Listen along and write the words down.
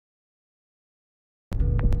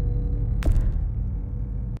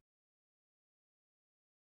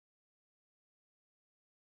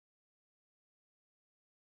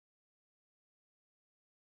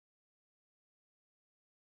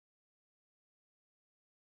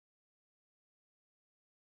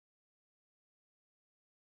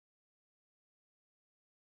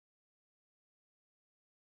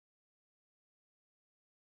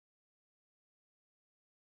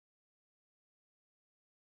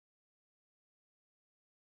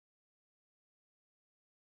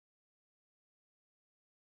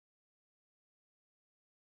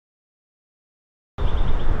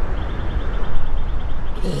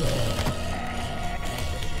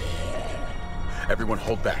Everyone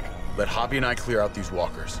hold back. Let Javi and I clear out these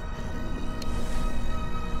walkers.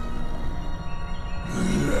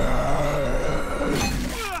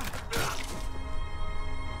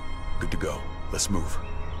 Good to go. Let's move.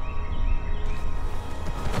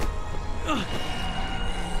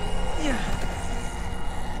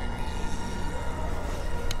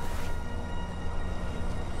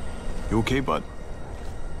 You okay, bud?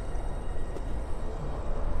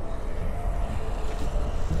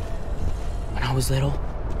 When I was little,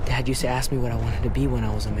 Dad used to ask me what I wanted to be when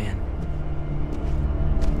I was a man.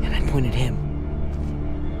 And I'd point at him.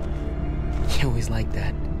 He always liked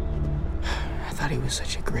that. I thought he was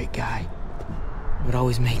such a great guy. It would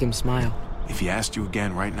always make him smile. If he asked you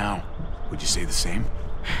again right now, would you say the same?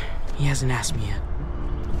 He hasn't asked me yet.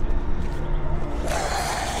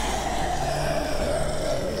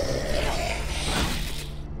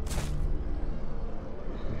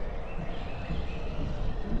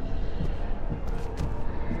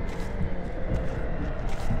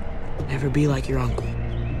 Never be like your uncle.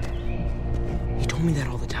 He told me that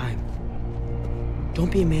all the time.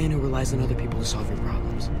 Don't be a man who relies on other people to solve your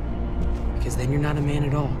problems. Because then you're not a man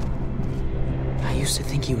at all. I used to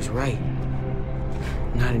think he was right.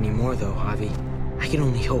 Not anymore, though, Javi. I can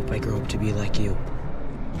only hope I grow up to be like you.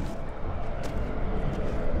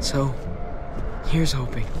 So, here's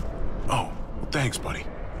hoping. Oh, well, thanks, buddy.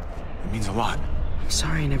 It means a lot. I'm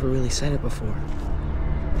sorry I never really said it before.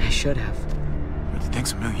 I should have.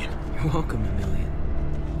 Thanks a million. You're welcome, Emilian.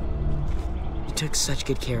 You took such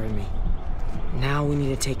good care of me. Now we need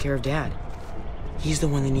to take care of Dad. He's the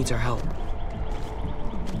one that needs our help.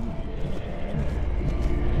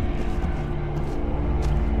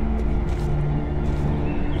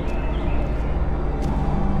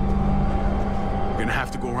 We're gonna have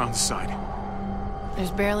to go around the side.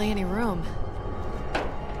 There's barely any room.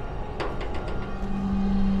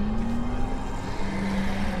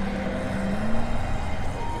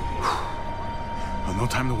 Well, no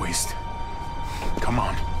time to waste. Come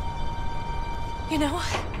on. You know,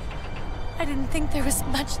 I didn't think there was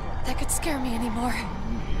much that could scare me anymore.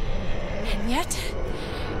 And yet,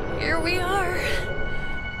 here we are.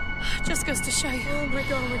 Just goes to show you. Oh my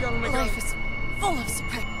god, oh my god, oh my god. Life is full of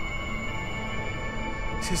surprises.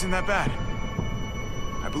 This isn't that bad.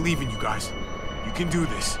 I believe in you guys. You can do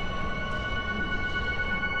this.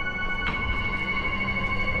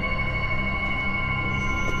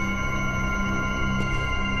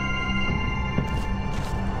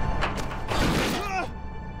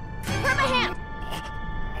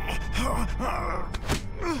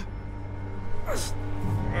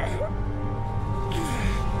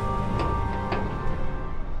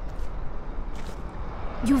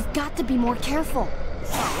 You've got to be more careful.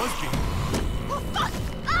 Oh, fuck!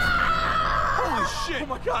 Holy shit! Oh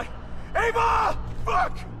my god! Ava!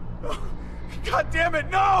 Fuck! God damn it,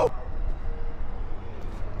 no!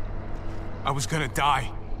 I was gonna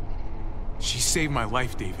die. She saved my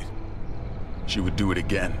life, David. She would do it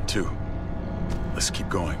again, too. Let's keep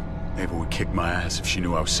going. Ava would kick my ass if she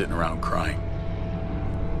knew I was sitting around crying.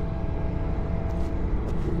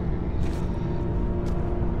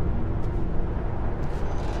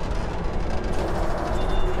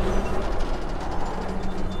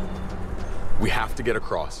 We have to get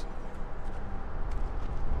across.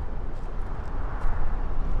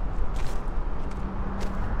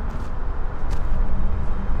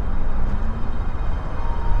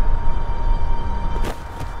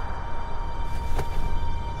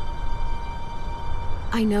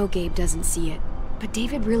 I know Gabe doesn't see it, but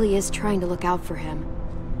David really is trying to look out for him.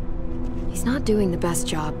 He's not doing the best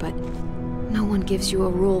job, but no one gives you a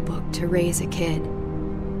rule book to raise a kid.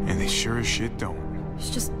 And they sure as shit don't.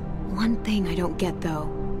 There's just one thing I don't get, though.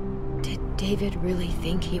 Did David really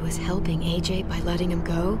think he was helping AJ by letting him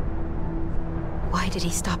go? Why did he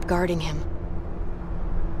stop guarding him?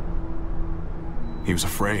 He was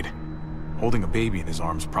afraid. Holding a baby in his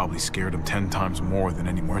arms probably scared him 10 times more than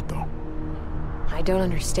any muerto. I don't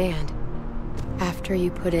understand. After you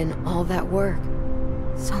put in all that work,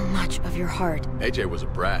 so much of your heart. AJ was a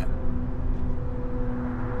brat.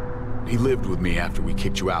 He lived with me after we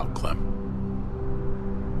kicked you out, Clem.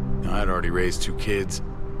 I'd already raised 2 kids.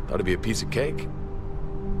 Thought it'd be a piece of cake.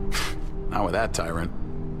 Not with that tyrant.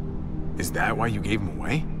 Is that why you gave him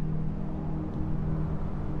away?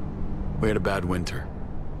 We had a bad winter.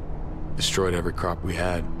 Destroyed every crop we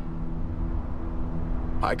had.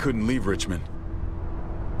 I couldn't leave Richmond.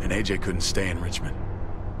 And AJ couldn't stay in Richmond.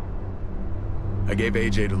 I gave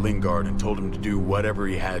AJ to Lingard and told him to do whatever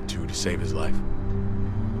he had to save his life.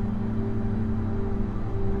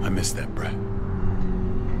 I miss that brat.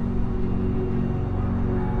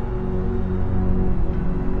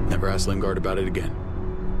 Never asked Lingard about it again.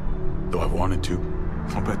 Though I've wanted to.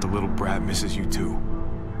 I'll bet the little brat misses you too.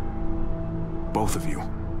 Both of you.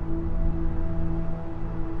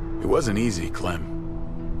 It wasn't easy,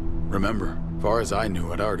 Clem. Remember, far as I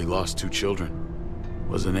knew, I'd already lost 2 children.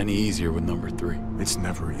 Wasn't any easier with number 3. It's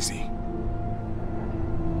never easy.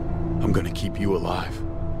 I'm gonna keep you alive.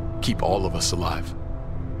 Keep all of us alive.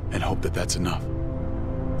 And hope that that's enough.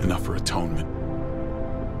 Enough for atonement.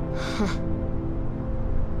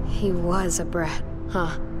 He was a brat,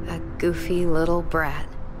 huh? A goofy little brat.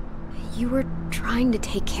 You were trying to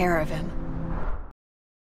take care of him.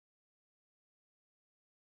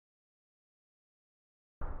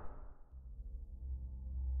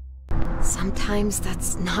 Sometimes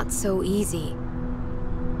that's not so easy.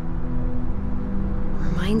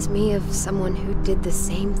 Reminds me of someone who did the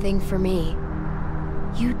same thing for me.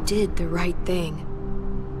 You did the right thing.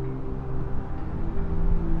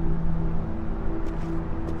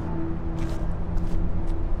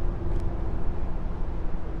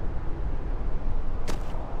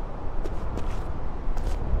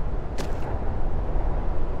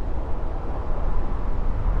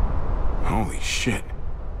 Holy shit.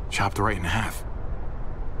 Chopped right in half.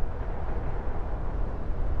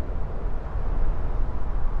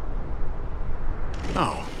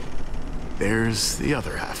 Oh. There's the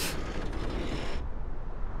other half.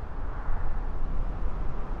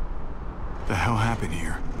 The hell happened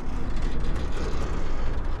here?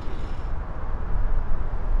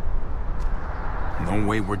 No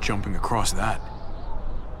way we're jumping across that.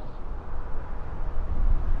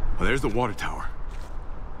 Well, there's the water tower.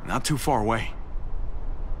 Not too far away.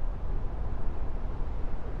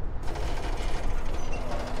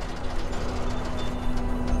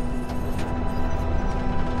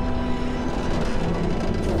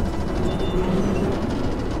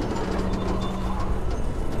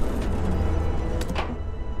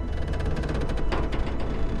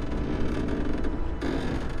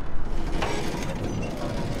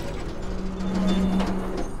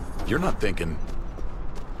 You're not thinking...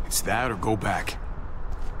 It's that or go back.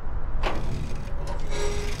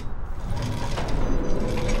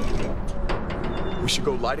 We should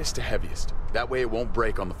go lightest to heaviest. That way it won't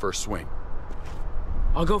break on the first swing.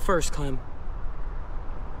 I'll go first, Clem.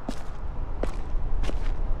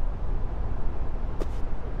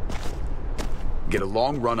 Get a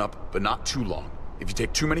long run up, but not too long. If you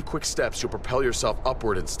take too many quick steps, you'll propel yourself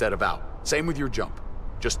upward instead of out. Same with your jump.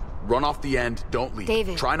 Just run off the end, don't leave.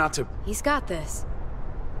 David. Try not to... He's got this.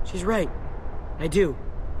 She's right. I do.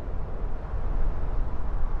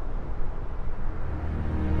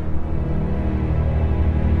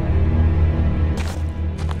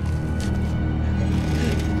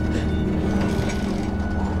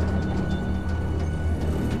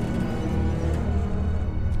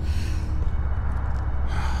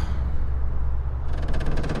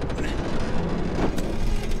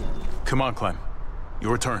 Come on, Clem.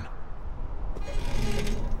 Your turn.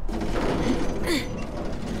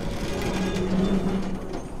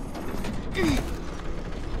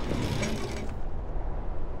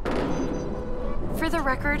 For the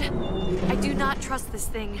record, I do not trust this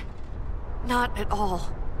thing. Not at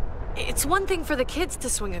all. It's one thing for the kids to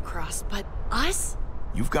swing across, but us?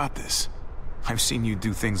 You've got this. I've seen you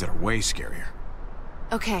do things that are way scarier.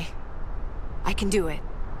 Okay. I can do it.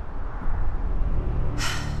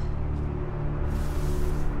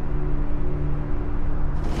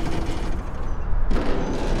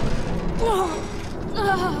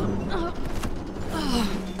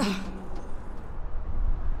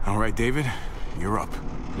 All right, David, you're up.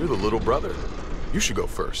 You're the little brother. You should go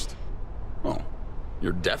first. Oh,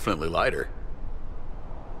 you're definitely lighter.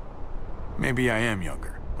 Maybe I am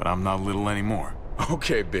younger, but I'm not little anymore.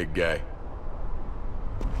 Okay, big guy.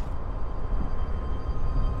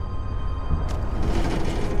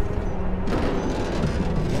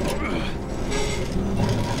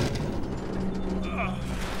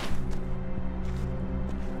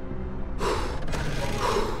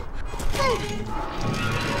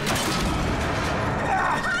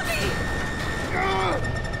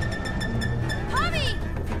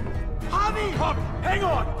 Hang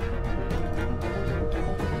on!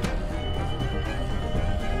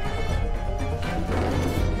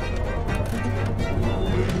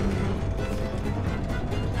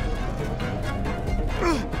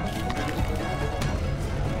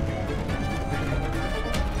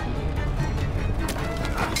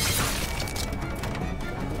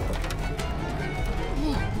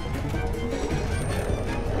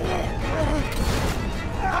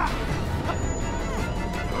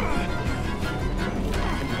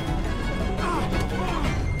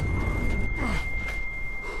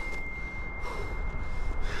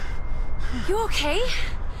 You okay?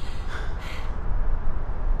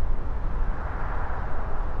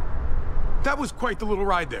 That was quite the little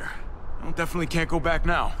ride there. I definitely can't go back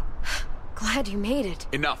now. Glad you made it.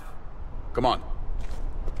 Enough. Come on.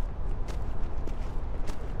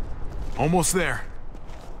 Almost there.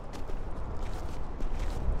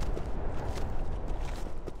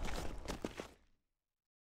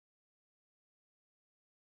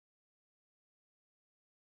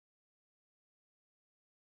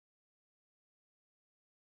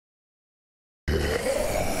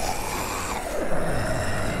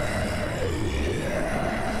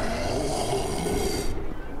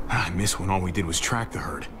 I miss when all we did was track the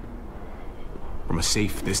herd. From a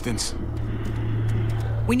safe distance.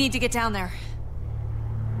 We need to get down there.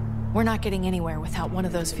 We're not getting anywhere without one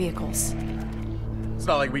of those vehicles. It's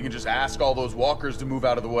not like we can just ask all those walkers to move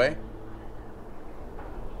out of the way.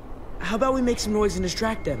 How about we make some noise and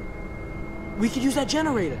distract them? We could use that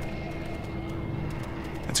generator.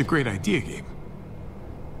 That's a great idea, Gabe.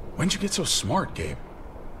 When'd you get so smart, Gabe?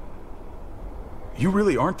 You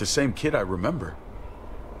really aren't the same kid I remember.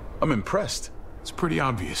 I'm impressed. It's pretty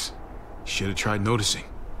obvious. Should have tried noticing.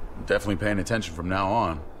 I'm definitely paying attention from now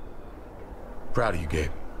on. Proud of you,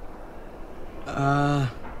 Gabe.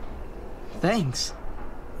 Thanks.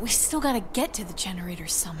 We still gotta get to the generator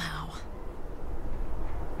somehow.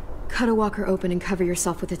 Cut a walker open and cover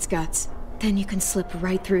yourself with its guts. Then you can slip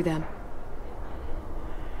right through them.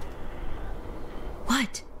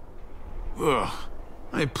 What? Ugh.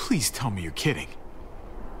 Please tell me you're kidding.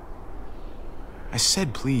 I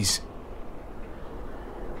said please.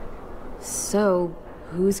 So,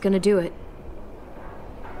 who's gonna do it?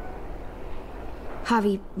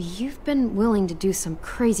 Javi, you've been willing to do some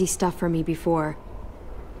crazy stuff for me before.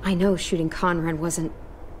 I know shooting Conrad wasn't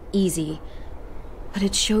easy, but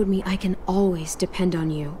it showed me I can always depend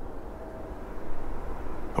on you.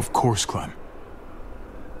 Of course, Clem.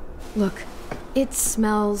 Look, it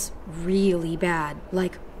smells really bad,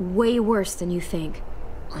 like way worse than you think.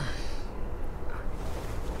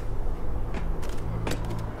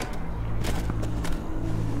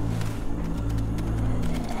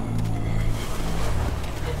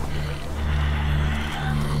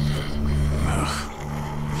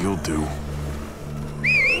 You'll do.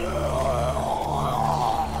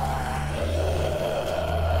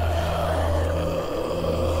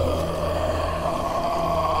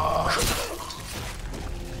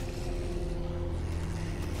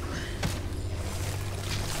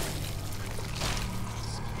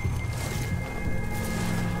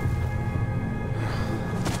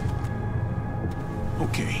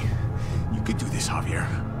 Okay, you could do this, Javier.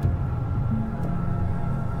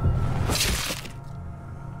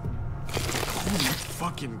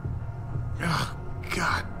 Fucking... Oh,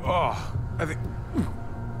 God. Oh, I think...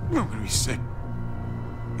 I'm gonna be sick.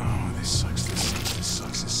 Oh, this sucks,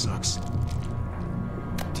 this sucks.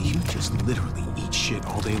 Do you just literally eat shit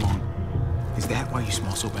all day long? Is that why you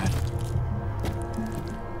smell so bad?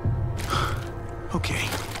 Okay,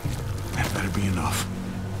 that better be enough.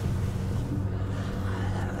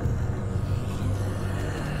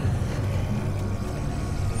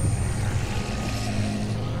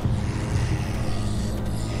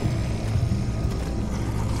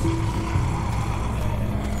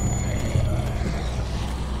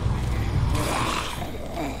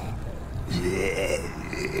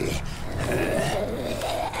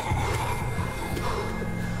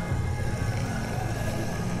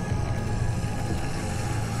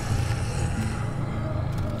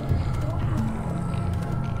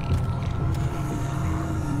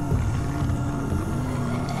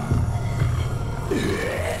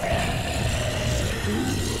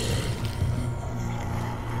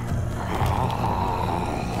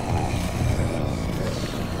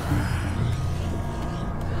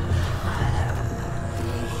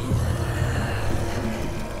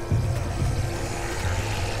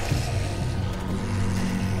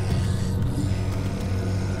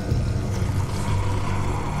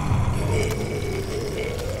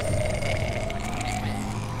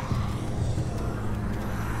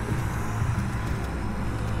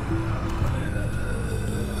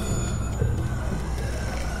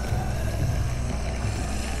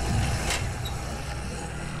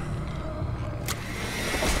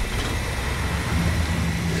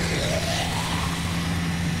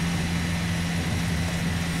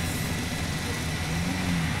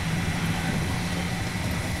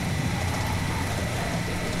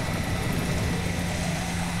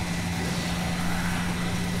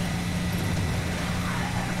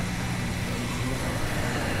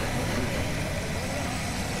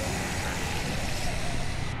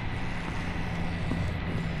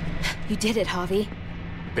 You did it, Javi.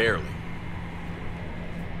 Barely.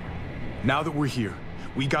 Now that we're here,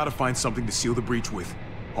 we gotta find something to seal the breach with.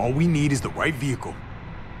 All we need is the right vehicle.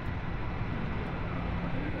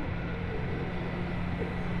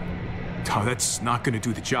 Oh, that's not gonna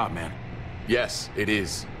do the job, man. Yes, it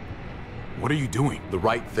is. What are you doing? The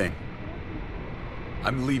right thing.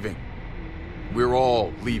 I'm leaving. We're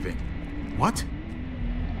all leaving. What?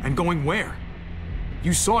 And going where?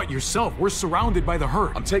 You saw it yourself. We're surrounded by the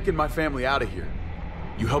herd. I'm taking my family out of here.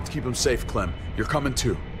 You helped keep them safe, Clem. You're coming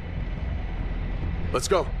too. Let's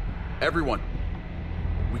go. Everyone.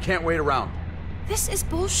 We can't wait around. This is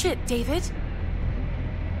bullshit, David.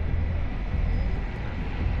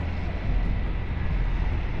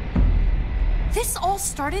 This all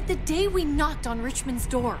started the day we knocked on Richmond's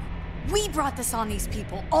door. We brought this on these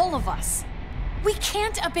people, all of us. We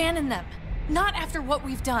can't abandon them. Not after what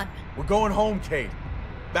we've done. We're going home, Kate.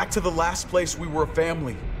 Back to the last place we were a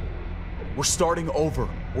family. We're starting over.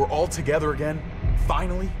 We're all together again.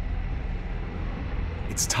 Finally.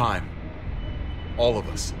 It's time. All of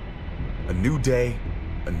us. A new day,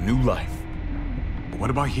 a new life. But what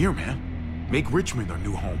about here, man? Make Richmond our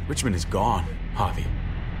new home. Richmond is gone, Javi.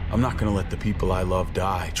 I'm not gonna let the people I love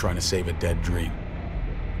die trying to save a dead dream.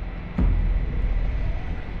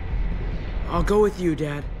 I'll go with you,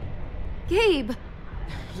 Dad. Gabe!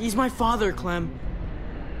 He's my father, Clem.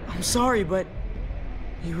 I'm sorry, but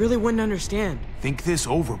he really wouldn't understand. Think this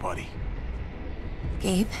over, buddy.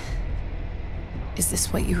 Gabe, is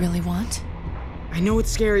this what you really want? I know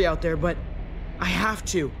it's scary out there, but I have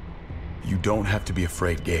to. You don't have to be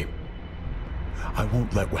afraid, Gabe. I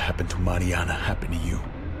won't let what happened to Mariana happen to you.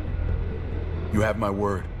 You have my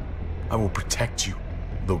word. I will protect you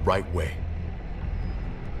the right way.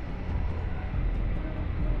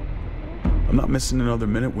 I'm not missing another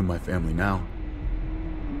minute with my family now.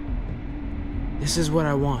 This is what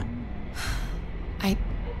I want. I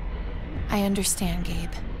understand,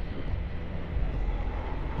 Gabe.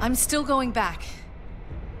 I'm still going back.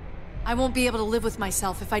 I won't be able to live with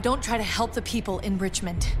myself if I don't try to help the people in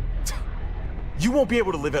Richmond. You won't be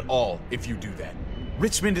able to live at all if you do that.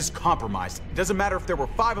 Richmond is compromised. It doesn't matter if there were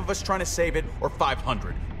 5 of us trying to save it or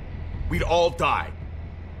 500. We'd all die.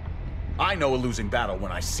 I know a losing battle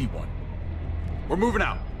when I see one. We're moving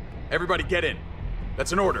out. Everybody get in.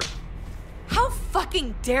 That's an order. How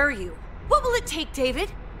fucking dare you? What will it take, David?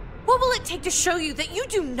 What will it take to show you that you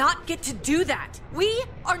do not get to do that? We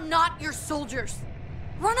are not your soldiers.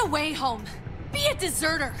 Run away home. Be a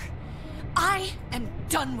deserter. I am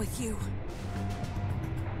done with you.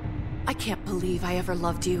 I can't believe I ever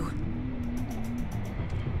loved you.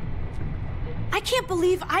 I can't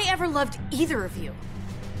believe I ever loved either of you.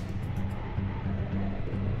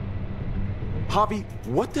 Javi,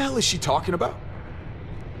 what the hell is she talking about?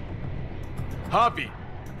 Javi!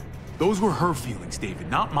 Those were her feelings, David,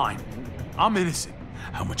 not mine. I'm innocent.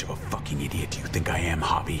 How much of a fucking idiot do you think I am,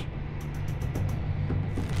 Javi?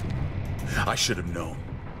 I should have known.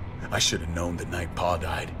 I should have known the night Pa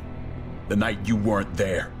died. The night you weren't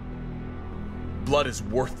there. Blood is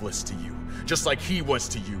worthless to you, just like he was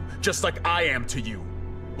to you, just like I am to you.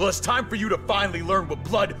 Well, it's time for you to finally learn what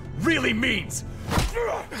blood really means.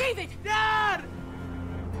 David! Dad!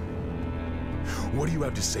 What do you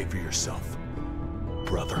have to say for yourself,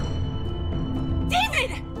 brother?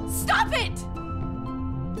 David! Stop it!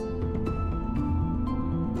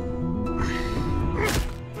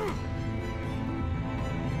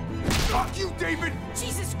 Fuck you, David!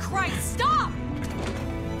 Jesus Christ, stop!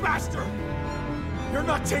 Master! You're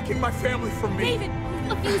not taking my family from me! David,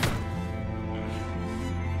 abuse...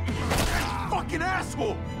 Fucking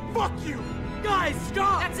asshole! Fuck you! Guys,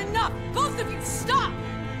 stop! That's enough! Both of you, stop!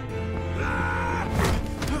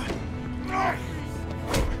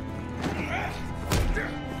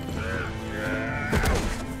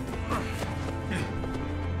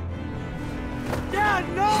 Dad,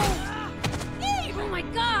 no! Dave! Oh my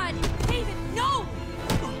God! David, no!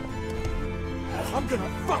 I'm gonna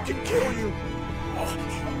fucking kill you!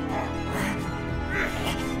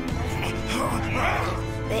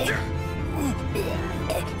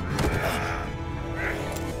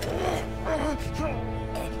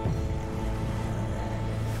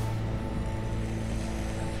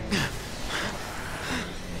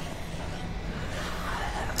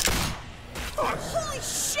 Holy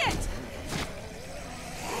shit!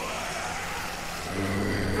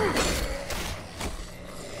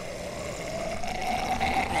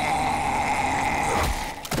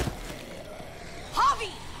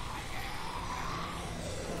 Javi!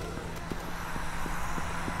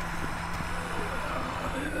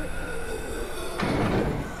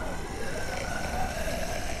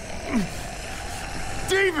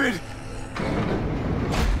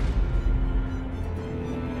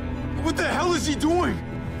 What the hell is he doing?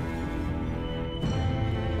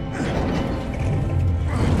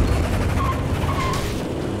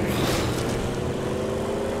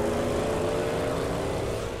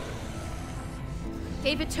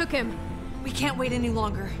 David took him. We can't wait any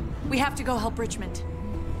longer. We have to go help Richmond.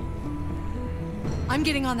 I'm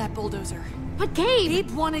getting on that bulldozer. But Gabe!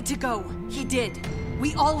 Gabe wanted to go. He did.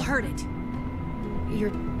 We all heard it.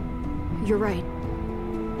 You're right.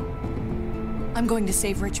 I'm going to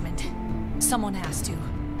save Richmond. Someone has to.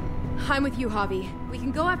 I'm with you, Javi. We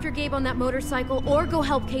can go after Gabe on that motorcycle or go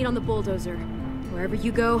help Kate on the bulldozer. Wherever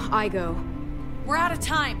you go, I go. We're out of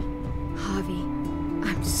time. Javi,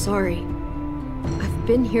 I'm sorry. I've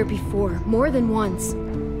been here before, more than once.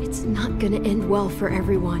 It's not gonna end well for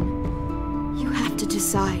everyone. You have to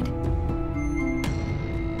decide.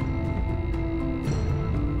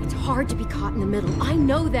 It's hard to be caught in the middle. I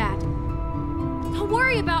know that. Don't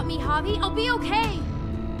worry about me, Javi. I'll be okay.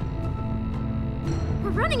 We're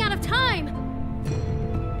running out of time.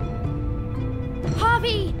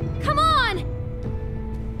 Javi, come on!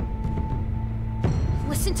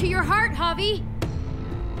 Listen to your heart, Javi.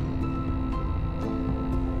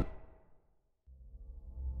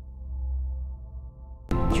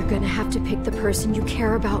 You're gonna have to pick the person you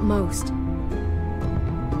care about most.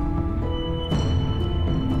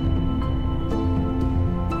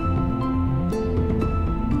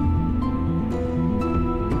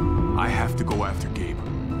 I have to go after Gabe.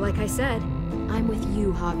 Like I said, I'm with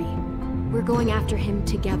you, Javi. We're going after him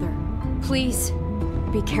together. Please,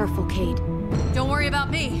 be careful, Cade. Don't worry about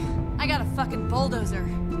me. I got a fucking bulldozer.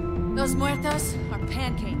 Those muertos are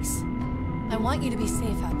pancakes. I want you to be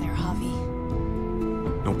safe out there, Javi.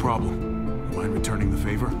 No problem. Mind returning the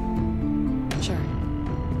favor? Sure.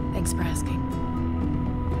 Thanks for asking.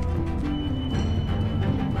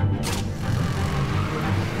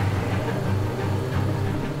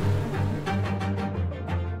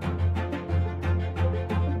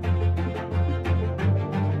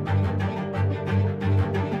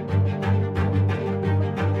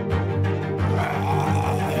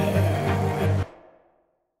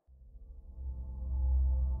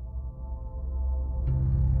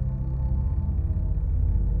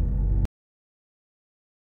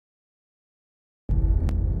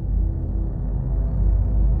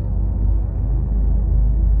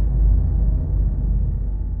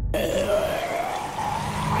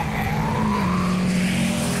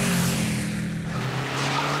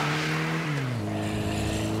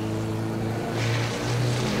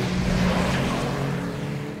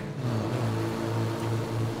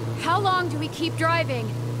 How long do we keep driving?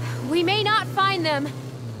 We may not find them.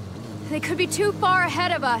 They could be too far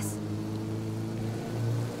ahead of us.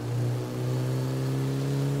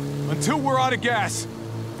 Until we're out of gas,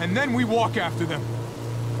 and then we walk after them.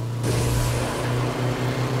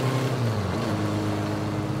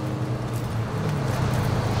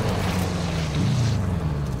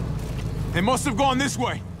 They must have gone this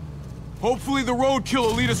way. Hopefully the roadkill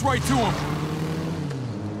will lead us right to them.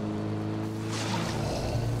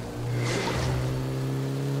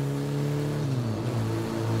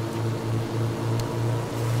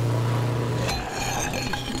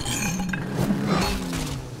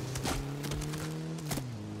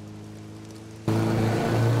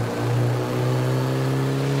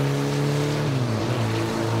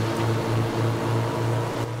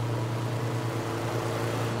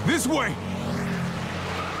 This way!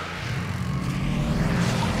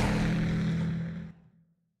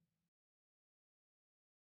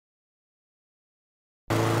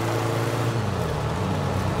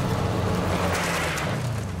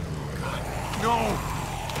 No!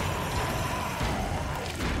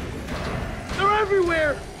 They're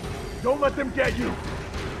everywhere! Don't let them get you!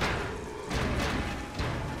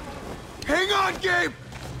 Hang on, Gabe!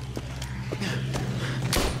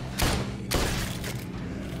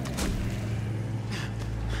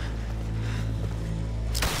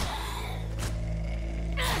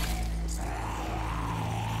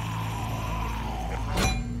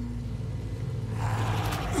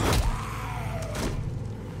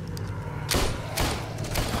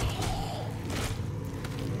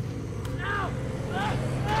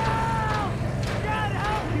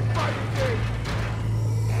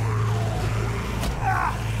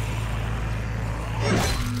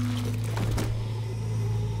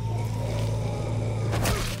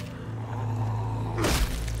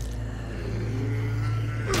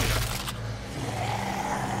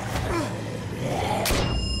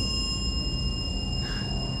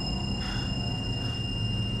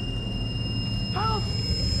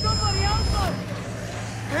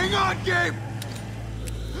 Hang on, Gabe!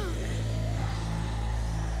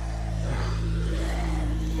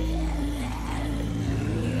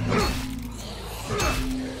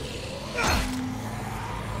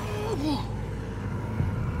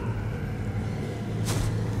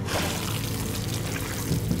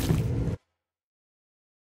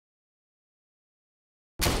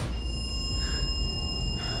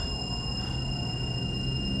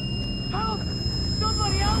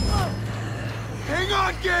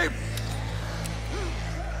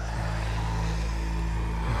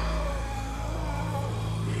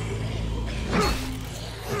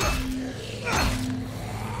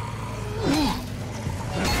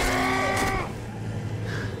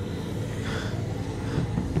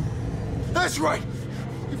 That's right!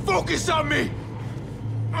 Focus on me!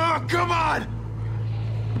 Oh, come on!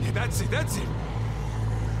 Yeah, that's it, that's it.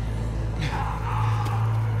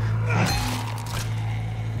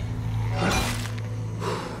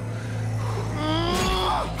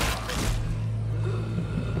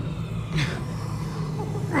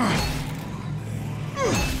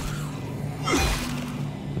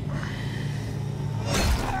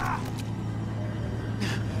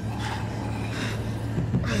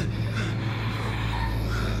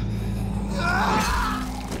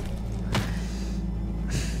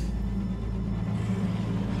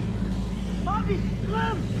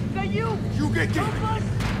 Clem! Is that you? You get Gabe!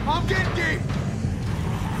 I'm getting Gabe!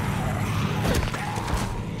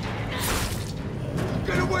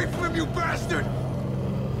 Get away from him, you bastard!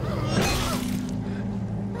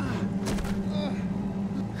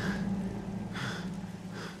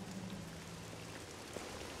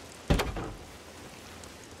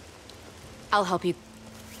 I'll help you.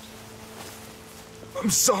 I'm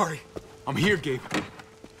sorry. I'm here, Gabe.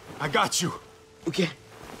 I got you. Okay.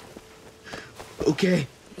 Okay.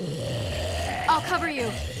 I'll cover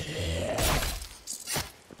you.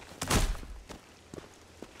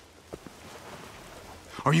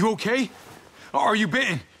 Are you okay? Are you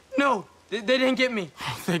bitten? No, they didn't get me.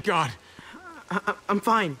 Oh, thank God. I'm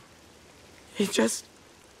fine. It just...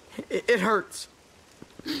 It hurts.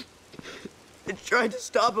 I tried to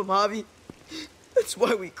stop him, Javi. That's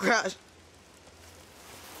why we crashed.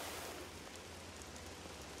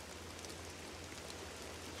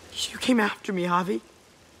 You came after me, Javi.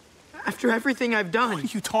 After everything I've done. What are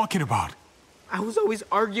you talking about? I was always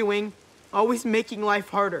arguing, always making life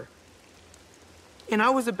harder. And I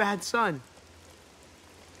was a bad son.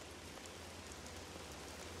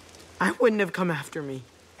 I wouldn't have come after me.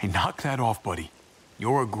 Hey, knock that off, buddy.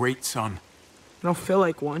 You're a great son. I don't feel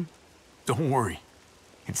like one. Don't worry.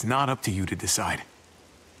 It's not up to you to decide.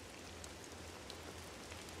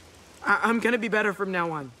 I'm gonna be better from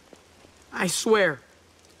now on. I swear.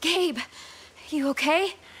 Gabe, you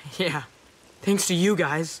okay? Yeah, thanks to you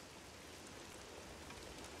guys.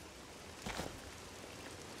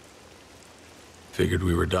 Figured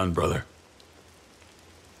we were done, brother.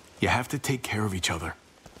 You have to take care of each other.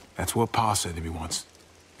 That's what Pa said to me once.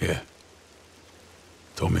 Yeah.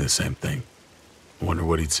 Told me the same thing. I wonder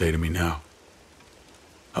what he'd say to me now.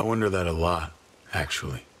 I wonder that a lot,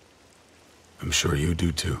 actually. I'm sure you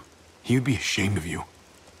do too. He'd be ashamed of you.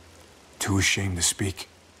 Too ashamed to speak.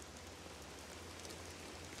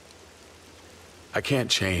 I can't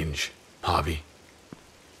change, Javi.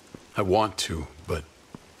 I want to, but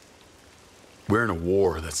we're in a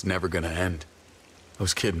war that's never gonna end. I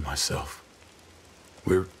was kidding myself.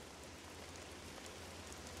 We're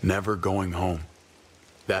never going home.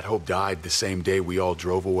 That hope died the same day we all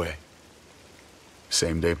drove away.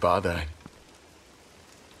 Same day Pa died.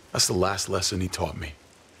 That's the last lesson he taught me.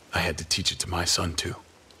 I had to teach it to my son, too.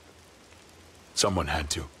 Someone had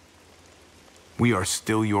to. We are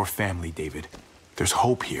still your family, David. There's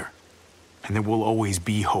hope here. And there will always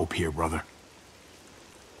be hope here, brother.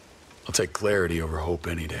 I'll take clarity over hope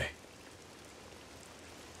any day.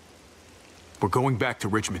 We're going back to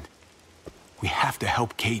Richmond. We have to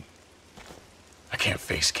help Kate. I can't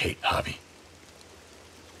face Kate, Javi.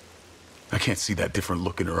 I can't see that different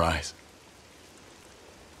look in her eyes.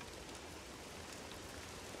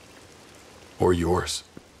 Or yours.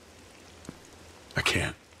 I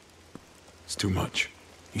can't. It's too much.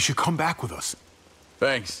 You should come back with us.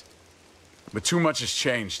 Thanks. But too much has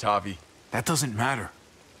changed, Javi. That doesn't matter.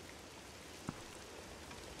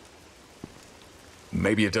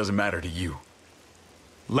 Maybe it doesn't matter to you.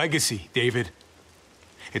 Legacy, David.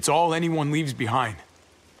 It's all anyone leaves behind.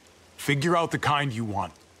 Figure out the kind you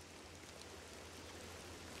want.